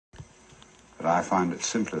But I find it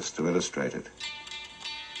simplest to illustrate it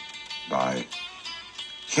by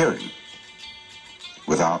hearing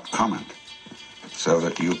without comment, so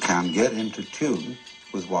that you can get into tune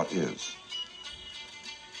with what is.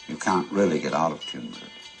 You can't really get out of tune with it,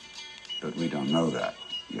 but we don't know that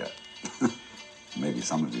yet. Maybe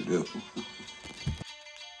some of you do.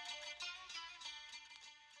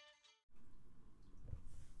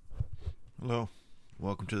 Hello,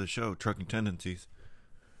 welcome to the show, Trucking Tendencies.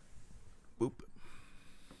 Boop.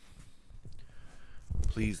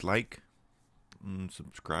 Please like and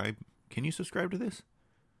subscribe. Can you subscribe to this?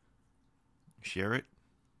 Share it.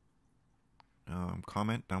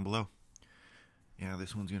 Comment down below. Yeah,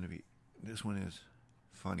 this one is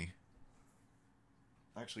funny.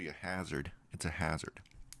 Actually a hazard. It's a hazard.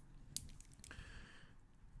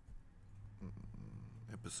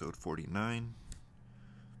 Episode 49.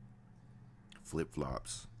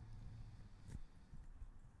 Flip-flops.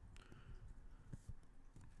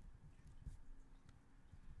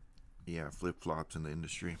 Yeah, flip-flops in the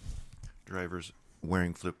industry. Drivers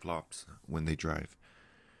wearing flip-flops when they drive.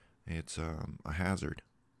 It's a hazard.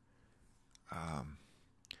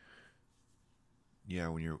 Yeah,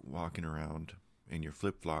 when you're walking around in your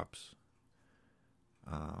flip-flops,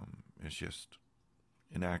 it's just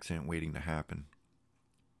an accident waiting to happen.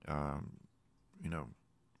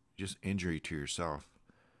 Just injury to yourself.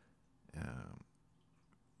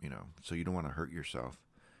 So you don't want to hurt yourself,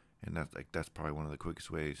 and that's probably one of the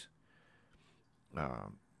quickest ways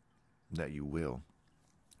that you will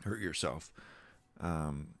hurt yourself,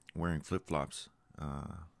 wearing flip-flops,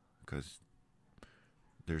 because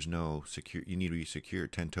there's no secure. You need to be secure,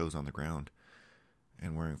 10 toes on the ground,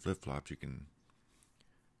 and wearing flip-flops, you can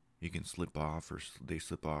slip off, or they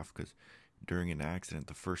slip off, because during an accident,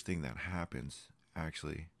 the first thing that happens,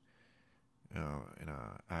 actually, in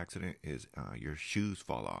an accident, is your shoes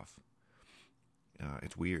fall off.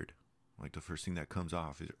 It's weird. Like, the first thing that comes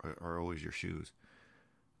off are always your shoes.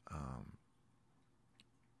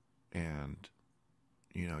 And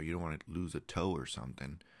you don't want to lose a toe or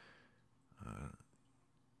something.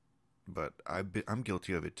 But I'm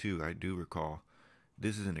guilty of it too. I do recall.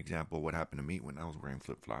 This is an example of what happened to me when I was wearing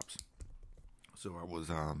flip-flops. So I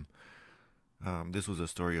was this was a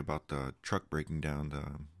story about the truck breaking down, the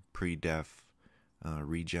pre-def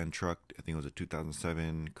regen truck. I think it was a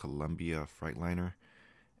 2007 Columbia Freightliner,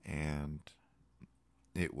 and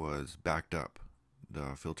it was backed up.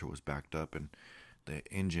 The filter was backed up, and the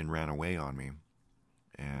engine ran away on me.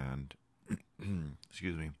 And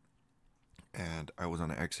excuse me. And I was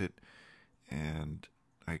on an exit, and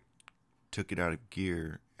I took it out of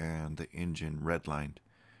gear, and the engine redlined,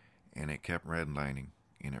 and it kept redlining,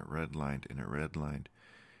 and it redlined, and it redlined,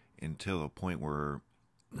 until a point where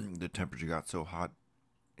the temperature got so hot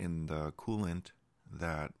in the coolant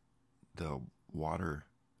that the water,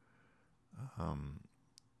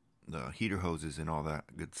 the heater hoses and all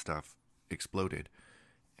that good stuff exploded,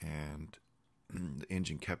 and the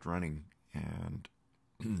engine kept running. And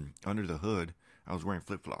under the hood, I was wearing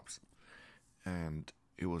flip-flops, and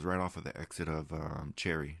it was right off of the exit of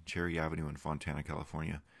Cherry Avenue in Fontana,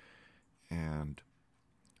 California, and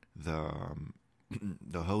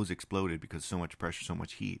the hose exploded because so much pressure, so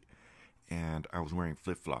much heat, and I was wearing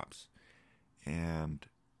flip-flops, and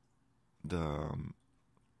the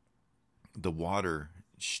water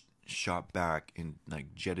shot back and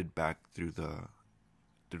like jetted back through the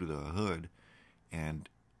hood and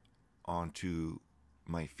onto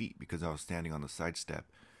my feet, because I was standing on the side step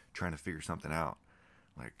trying to figure something out.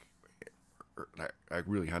 Like, I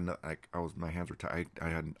really had no, like, my hands were tied.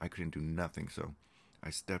 I couldn't do nothing. So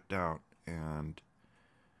I stepped out, and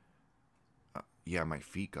my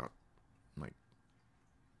feet got like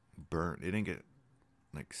burnt. It didn't get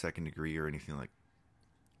like second degree or anything, like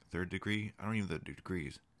third degree. I don't even know the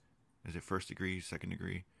degrees. Is it first degree, second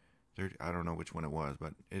degree, third? I don't know which one it was,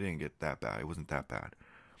 but it didn't get that bad. It wasn't that bad.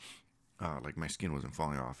 Like, my skin wasn't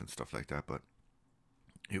falling off and stuff like that, but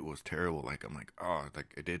it was terrible. Like, I'm like, oh,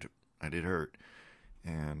 like I did hurt.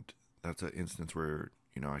 And that's an instance where,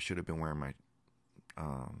 I should have been wearing my,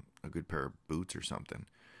 a good pair of boots or something.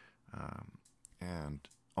 And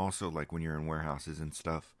also, like, when you're in warehouses and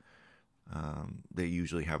stuff, they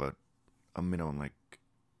usually have a minimum, like,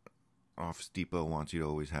 Office Depot wants you to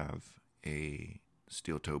always have a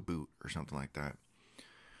steel toe boot or something like that.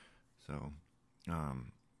 So,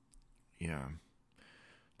 yeah,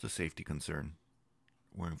 it's a safety concern,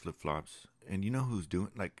 wearing flip-flops. And you know who's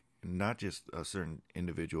doing, like, not just a certain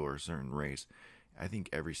individual or a certain race. I think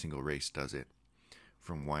every single race does it,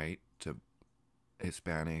 from white to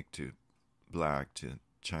Hispanic to black to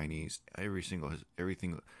Chinese. Everything.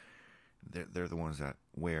 They're the ones that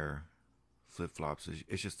wear flip flops.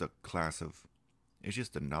 It's just a class of, it's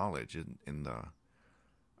just the knowledge in the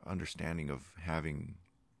understanding of having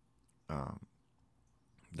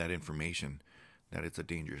that information that it's a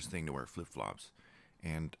dangerous thing to wear flip flops.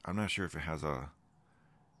 And I'm not sure if it has a,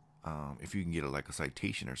 if you can get like a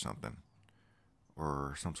citation or something,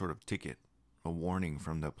 or some sort of ticket, a warning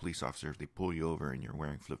from the police officer if they pull you over and you're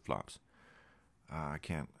wearing flip flops. I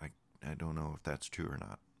don't know if that's true or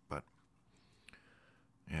not, but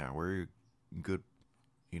yeah, wear good,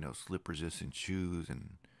 slip resistant shoes,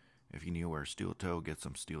 and if you need to wear steel toe, get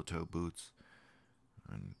some steel toe boots,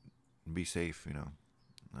 and be safe.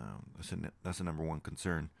 That's the number one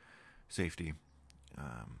concern, safety.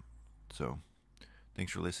 So,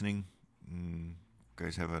 thanks for listening.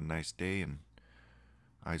 Guys, have a nice day and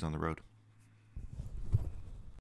eyes on the road.